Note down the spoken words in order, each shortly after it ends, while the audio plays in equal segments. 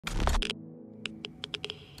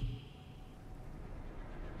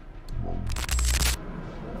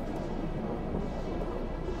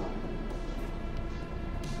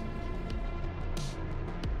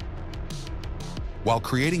While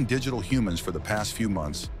creating digital humans for the past few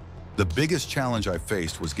months, the biggest challenge I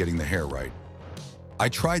faced was getting the hair right. I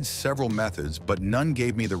tried several methods, but none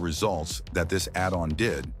gave me the results that this add-on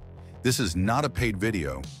did. This is not a paid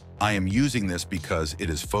video. I am using this because it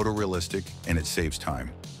is photorealistic and it saves time.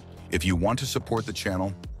 If you want to support the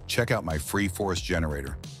channel, check out my free forest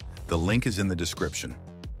generator. The link is in the description.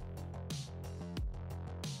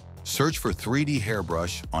 Search for 3D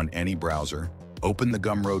hairbrush on any browser. Open the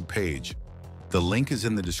Gumroad page. The link is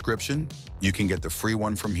in the description. You can get the free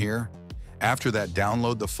one from here. After that,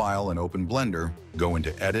 download the file and open Blender. Go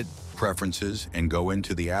into Edit, Preferences, and go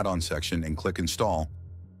into the Add-on section and click Install.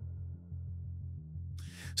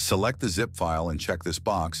 Select the zip file and check this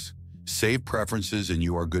box. Save preferences and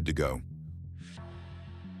you are good to go.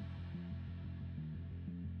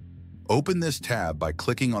 Open this tab by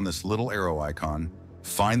clicking on this little arrow icon.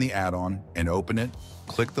 Find the add-on and open it.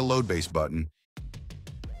 Click the Load Base button.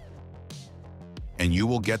 And you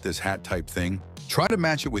will get this hat type thing. Try to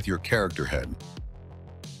match it with your character head.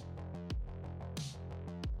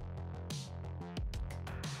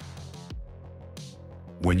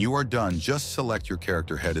 When you are done, just select your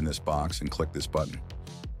character head in this box and click this button.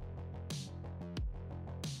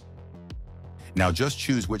 Now just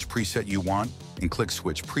choose which preset you want and click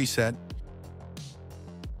Switch Preset.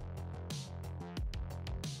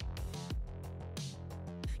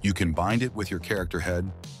 You can bind it with your character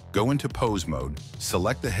head. Go into pose mode,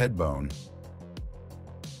 select the head bone,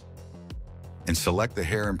 and select the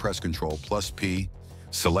hair and press Ctrl plus P.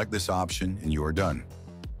 Select this option and you are done.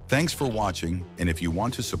 Thanks for watching, and if you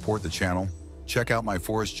want to support the channel, check out my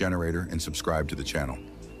forest generator and subscribe to the channel.